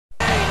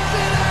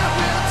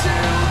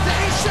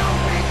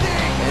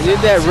And in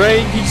that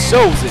ring, he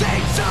shows it.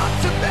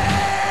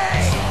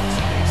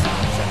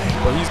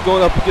 But he's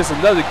going up against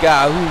another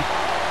guy who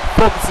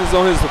focuses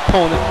on his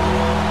opponent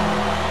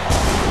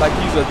like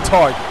he's a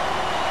target.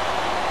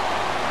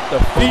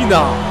 The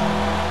Phenom,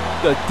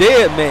 the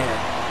Dead Man,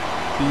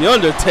 the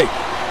Undertaker.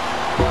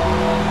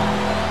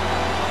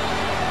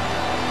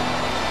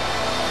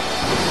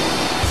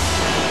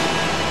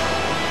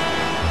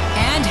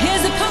 And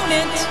his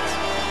opponent,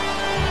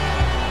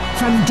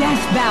 from Death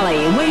Valley,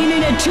 weighing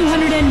in at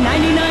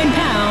 299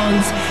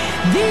 pounds,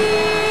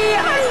 the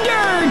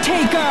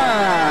Undertaker.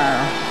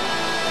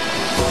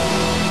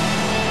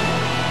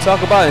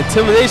 Talk about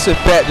intimidation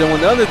factor. When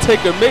the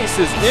Undertaker makes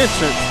his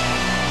entrance,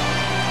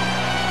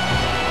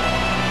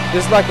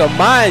 it's like a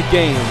mind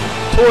game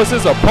towards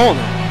his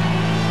opponent.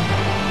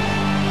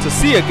 To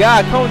see a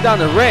guy coming down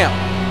the ramp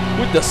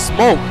with the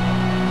smoke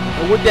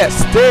and with that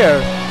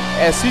stare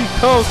as he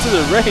comes to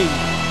the ring,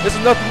 it's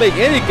enough to make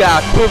any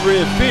guy quiver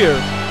in fear.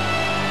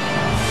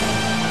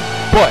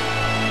 But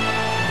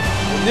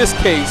in this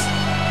case,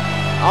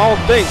 I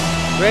don't think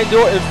Randy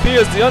Orton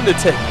fears the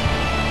Undertaker.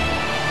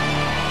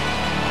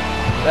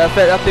 Matter of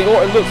fact, I think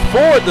Orton looks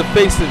forward to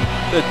facing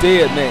the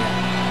Dead Man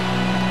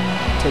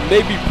to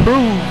maybe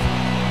prove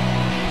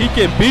he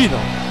can beat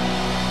him.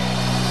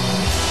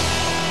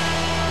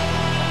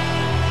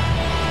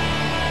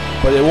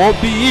 But it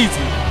won't be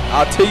easy,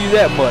 I'll tell you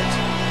that much.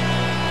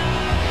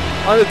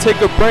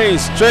 Undertaker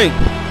brings strength,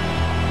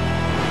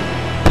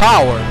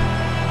 power,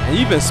 and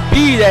even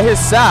speed at his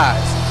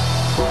size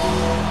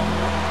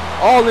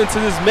all into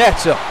this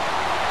matchup.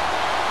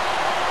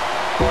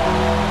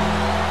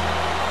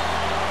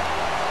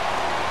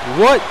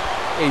 What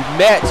a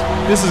match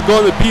this is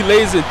going to be,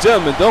 ladies and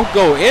gentlemen. Don't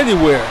go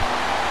anywhere.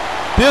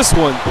 This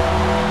one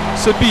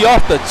should be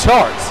off the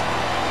charts.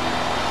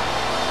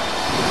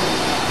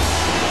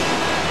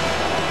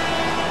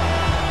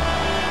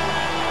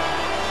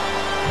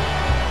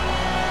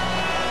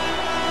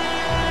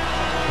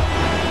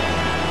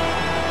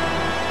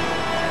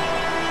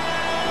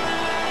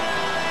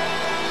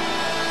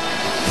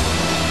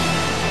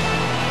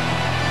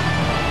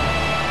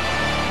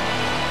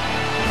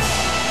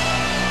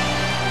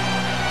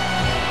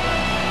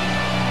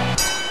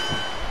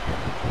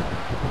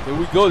 Here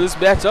we go, this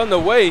match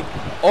underway.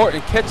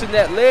 Orton catching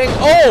that leg.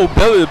 Oh,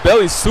 belly to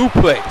belly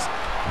suplex.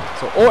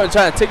 So Orton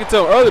trying to take it to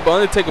him early, but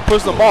Undertaker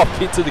pushes him off,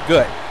 kick to the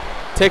gut.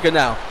 Taker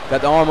now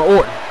got the arm of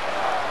Orton.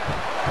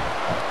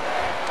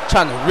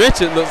 Trying to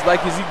wrench it, looks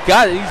like he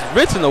got it. He's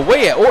wrenching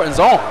away at Orton's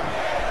arm.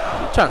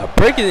 He's trying to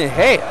break it in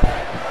half.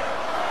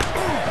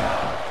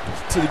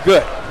 To the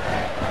gut.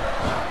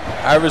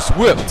 Irish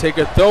whip.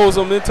 Taker throws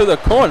him into the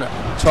corner.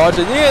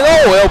 Charging in.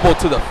 Oh, elbow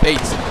to the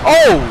face.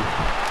 Oh!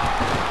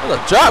 A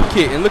drop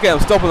kick, and look at him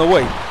stomping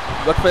away.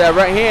 Look for that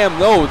right hand.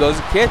 No,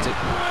 doesn't catch it.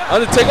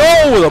 Undertaker,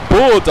 oh, with a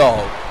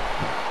bulldog.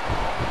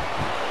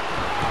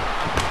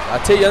 I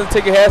tell you,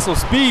 Undertaker has some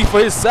speed for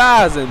his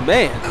size, and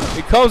man,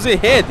 it comes in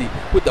handy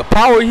with the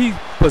power he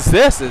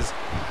possesses.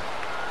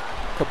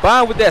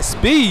 Combined with that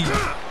speed,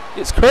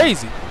 it's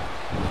crazy.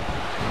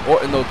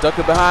 Orton, though,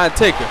 ducking behind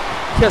Taker.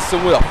 Catches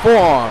him with a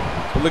forearm.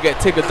 But look at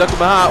Taker ducking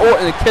behind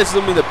Orton and catches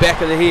him in the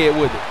back of the head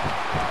with it.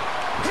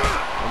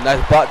 A nice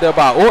block there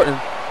by Orton.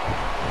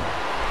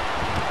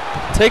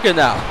 Taker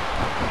now.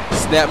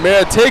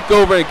 Snapmare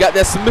takeover and got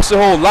that submission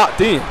hold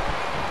locked in.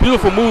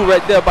 Beautiful move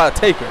right there by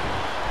Taker.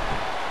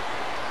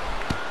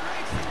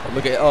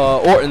 Look at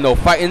Orton though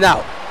fighting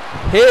out.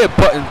 Head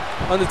button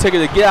Undertaker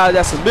to get out of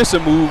that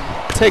submission move.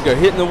 Taker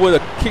hitting him with a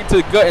kick to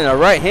the gut and a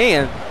right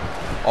hand.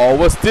 Oh,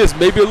 what's this?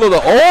 Maybe a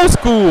little old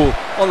school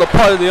on the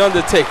part of the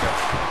Undertaker.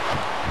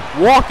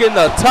 Walking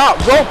the top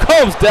rope,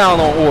 comes down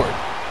on Orton.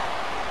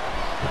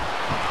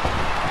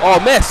 Oh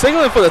man,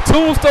 signaling for the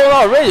tombstone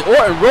already.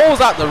 Orton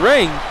rolls out the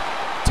ring.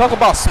 Talk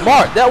about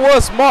smart. That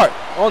was smart.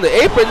 On the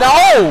apron now.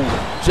 Oh!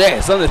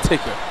 Jazz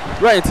Undertaker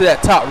right into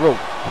that top rope.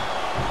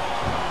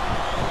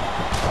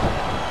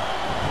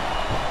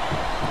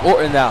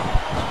 Orton now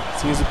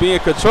seems to be in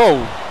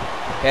control.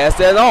 Has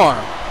that arm.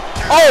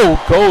 Oh!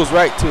 Goes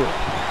right to it.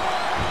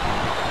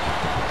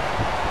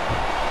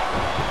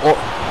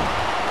 Orton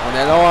on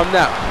that arm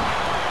now.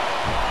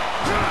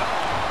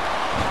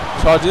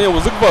 Charging in,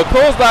 was looking for a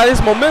clothesline.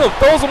 His momentum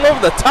throws him over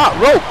the top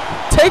rope.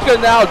 Taker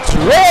now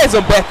drags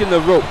him back in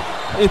the rope,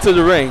 into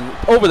the ring,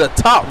 over the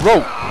top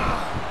rope.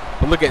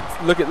 But look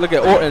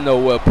at Orton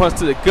though, punch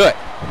to the gut.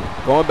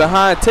 Going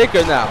behind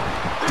Taker now.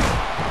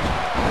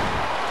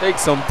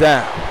 Takes him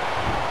down.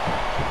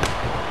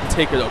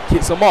 Taker though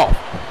kicks him off.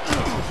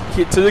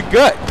 Kick to the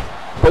gut.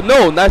 But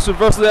no, nice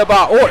reversal there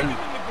by Orton.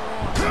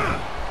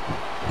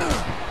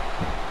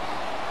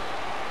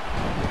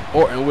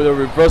 Orton with a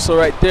reversal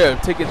right there,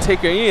 taking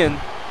Taker in.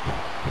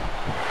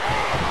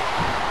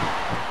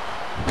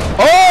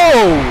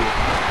 Oh!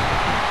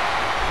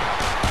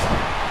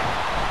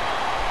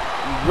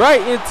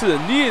 Right into the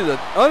knee of the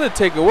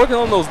Undertaker, working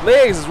on those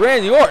legs is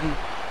Randy Orton.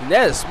 And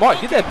that is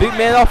smart. Get that big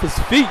man off his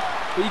feet,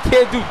 but he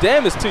can't do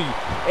damage to you.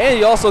 And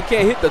he also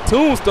can't hit the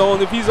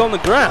tombstone if he's on the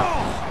ground.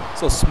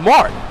 So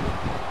smart.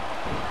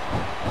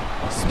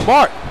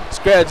 Smart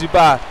strategy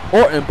by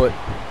Orton, but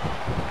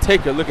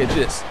Taker, look at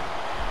this.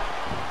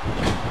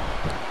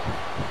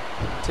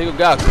 Taker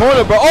got a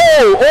corner, but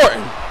oh,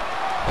 Orton.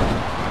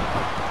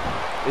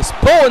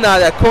 Exploding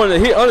out of that corner to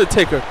hit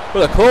Undertaker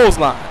with a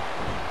clothesline.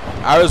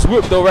 Irish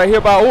whip though right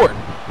here by Orton.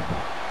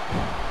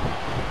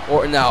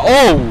 Orton now,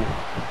 oh.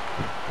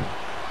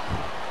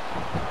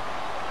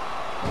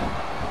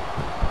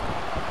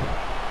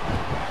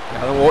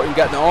 Orton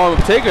got the arm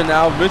of Taker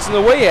now, wrenching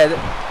away at it,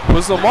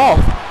 puts him off.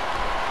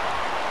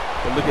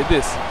 But look at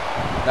this.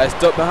 Nice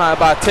duck behind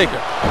by Taker.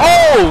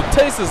 Oh,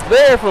 takes his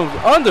leg from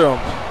under him.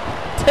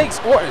 Takes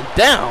Orton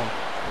down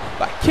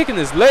by kicking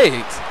his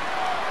legs.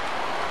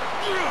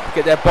 Look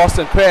at that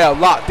Boston Crab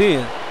locked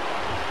in.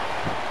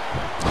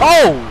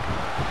 Oh!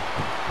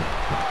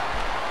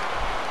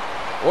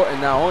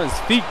 Orton now on his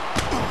feet.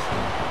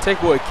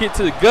 Taker with a kick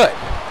to the gut.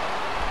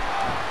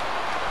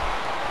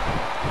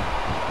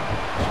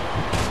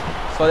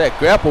 Saw that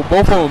grapple,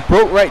 both of them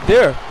broke right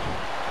there.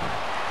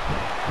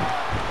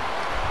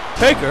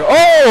 Taker,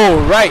 oh,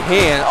 right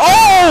hand,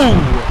 oh,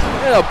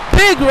 and a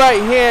big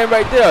right hand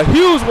right there, a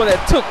huge one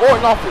that took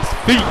Orton off his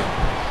feet.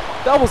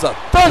 That was a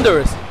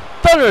thunderous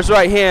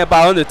right hand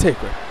by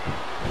Undertaker.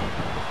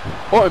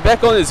 Orton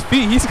back on his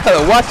feet, he's got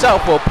to watch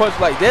out for a punch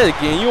like that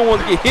again. You don't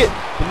want to get hit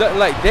with nothing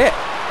like that.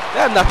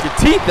 That'll knock your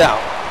teeth out.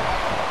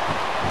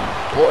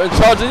 Orton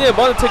charging in,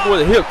 but Undertaker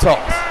with a hip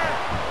toss.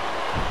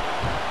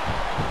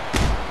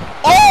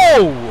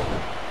 Oh,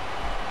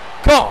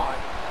 God.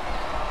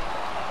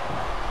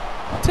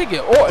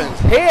 Taking Orton's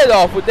head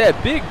off with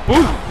that big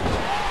boot.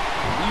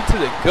 You to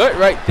the gut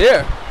right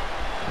there.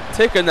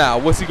 Taker now,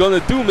 what's he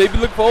gonna do? Maybe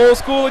look for old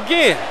school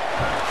again.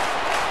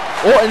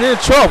 Orton in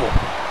trouble.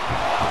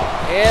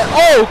 And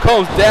oh,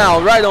 comes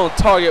down right on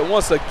target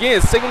once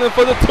again, signaling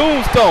for the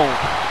tombstone.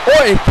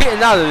 Orton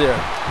getting out of there.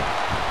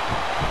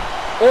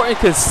 Orton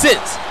can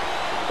sense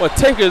when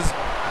Taker's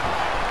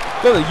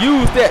gonna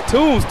use that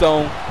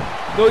tombstone.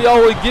 You know, he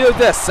always gives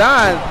that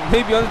sign.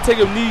 Maybe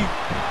Undertaker need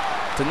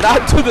to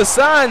not do the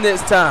sign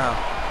next time.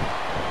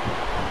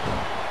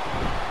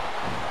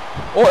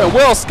 Orton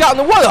well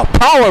scouting. What a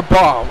power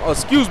bomb. Oh,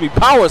 excuse me,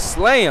 power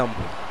slam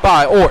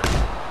by Orton.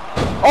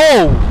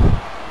 Oh!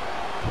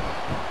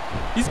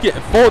 He's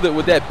getting folded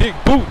with that big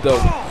boot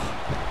though.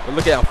 But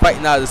look at him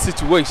fighting out of the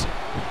situation.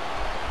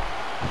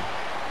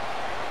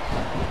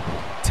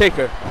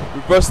 Taker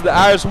reverses the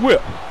Irish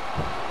whip.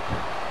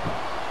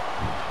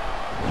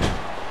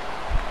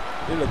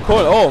 In the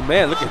corner. Oh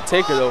man, look at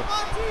Taker though.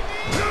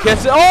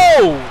 Catch it.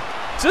 Oh!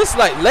 Just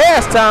like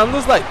last time,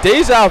 looks like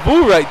deja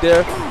vu right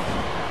there.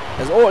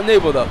 As Orton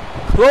able to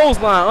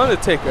clothesline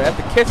Undertaker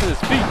after catching his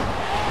feet.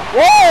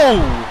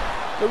 Whoa!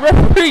 The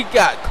referee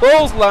got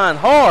clothesline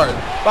hard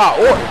by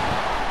Orton.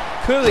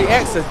 Clearly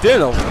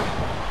accidental.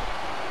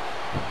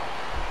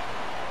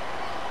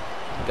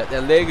 Got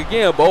that leg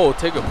again, but oh,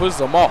 Taker pushes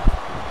him off.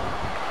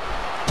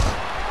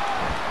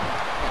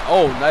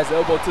 Oh, nice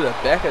elbow to the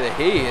back of the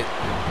head.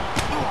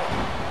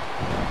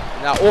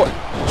 Now Orton,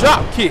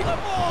 drop kick.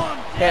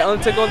 Had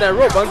Undertaker on that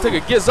rope.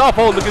 Undertaker gets off.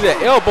 Oh, look at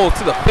that elbow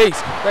to the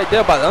face right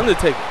there by the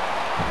Undertaker.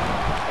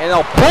 And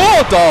a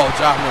bulldog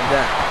dropping him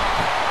down.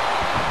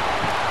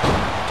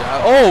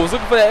 Oh, was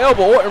looking for that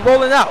elbow. Orton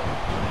rolling out.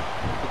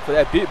 Look for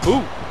that big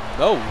boot.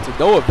 No, to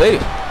no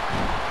avail.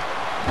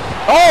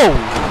 Oh!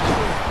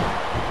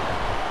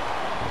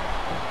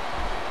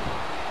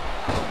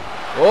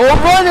 Oh,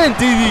 running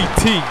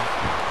DDT.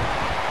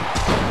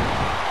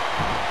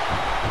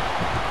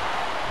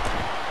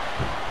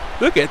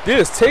 Look at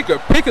this, Taker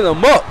picking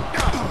him up.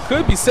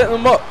 Could be setting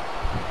him up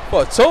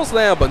for a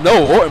chokeslam, but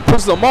no, Orton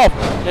pushes him off.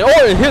 And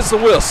Orton hits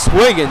him with a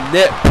swinging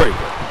net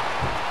breaker.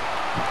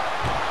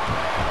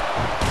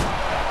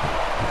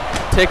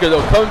 Taker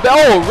though coming back.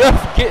 Oh,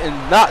 ref getting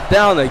knocked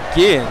down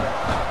again.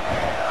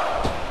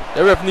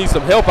 That ref needs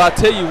some help, I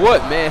tell you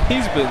what, man.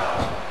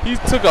 He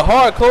took a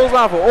hard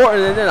clothesline from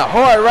Orton and then a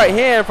hard right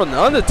hand from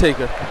the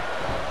Undertaker.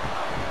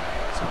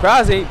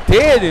 Surprised he ain't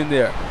dead in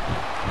there.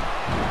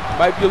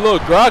 Might be a little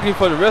groggy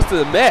for the rest of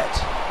the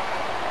match.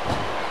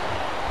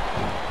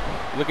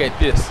 Look at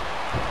this.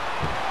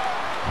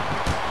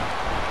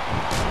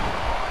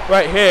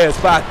 Right hands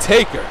by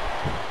Taker.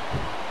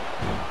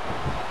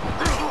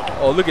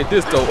 Oh, look at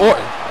this though.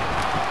 Orton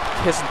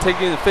catching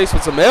Taker in the face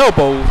with some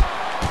elbows.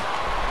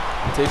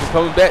 Taker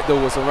coming back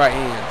though with some right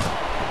hands.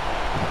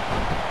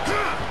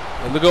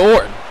 And look at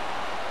Orton.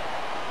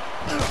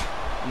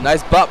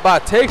 Nice bop by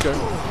Taker.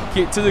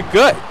 Kick to the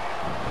gut.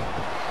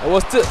 And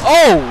what's this?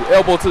 Oh,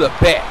 elbow to the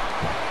back.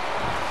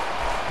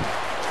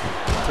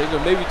 Taker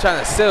maybe trying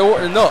to set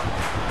Orton up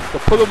to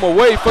put him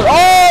away for.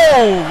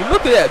 Oh,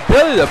 look at that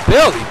belly to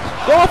belly.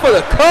 Going for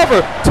the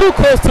cover. Too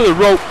close to the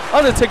rope.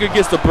 Undertaker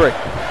gets the break.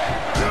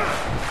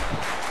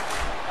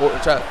 Orton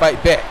trying to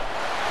fight back.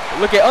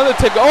 Look at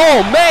Undertaker.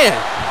 Oh, man.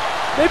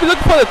 Maybe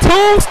looking for the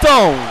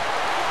tombstone.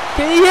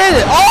 Can he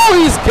hit it? Oh,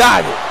 he's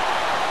got it.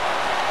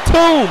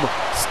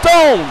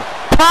 Tombstone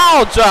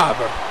pile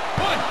driver.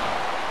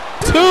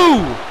 2.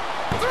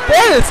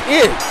 That is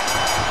it.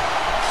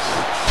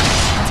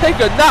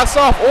 Taker knocks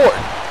off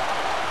Orton.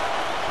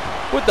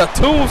 with the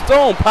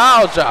tombstone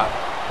pile driver.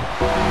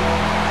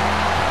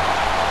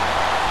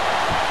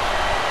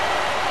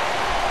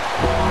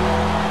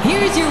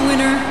 Here's your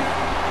winner,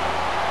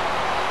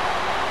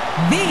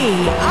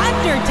 The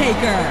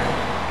Undertaker.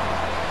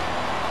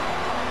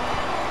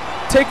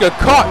 Taker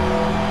caught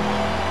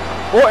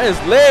Orton's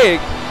leg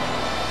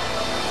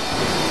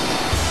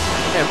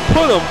and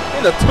put him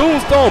in a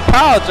tombstone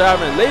pile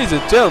driver. And ladies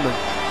and gentlemen,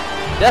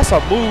 that's a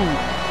move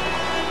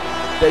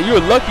that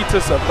you're lucky to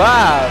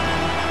survive,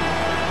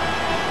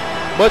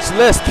 much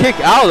less kick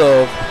out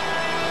of.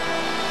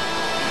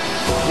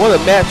 What a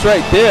match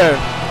right there.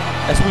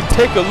 As we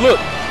take a look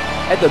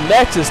at the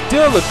matches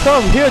still to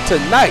come here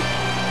tonight.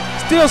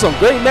 Still some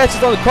great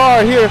matches on the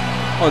card here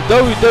on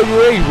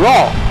WWA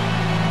Raw.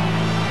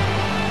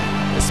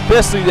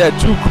 Especially that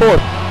Drew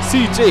Court,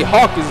 CJ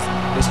Hawkins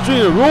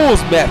Extreme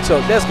Rules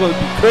matchup. That's going to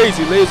be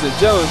crazy, ladies and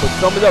gentlemen. But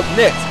coming up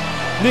next,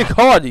 Nick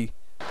Hardy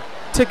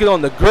taking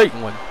on the great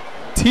one,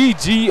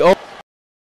 TGO.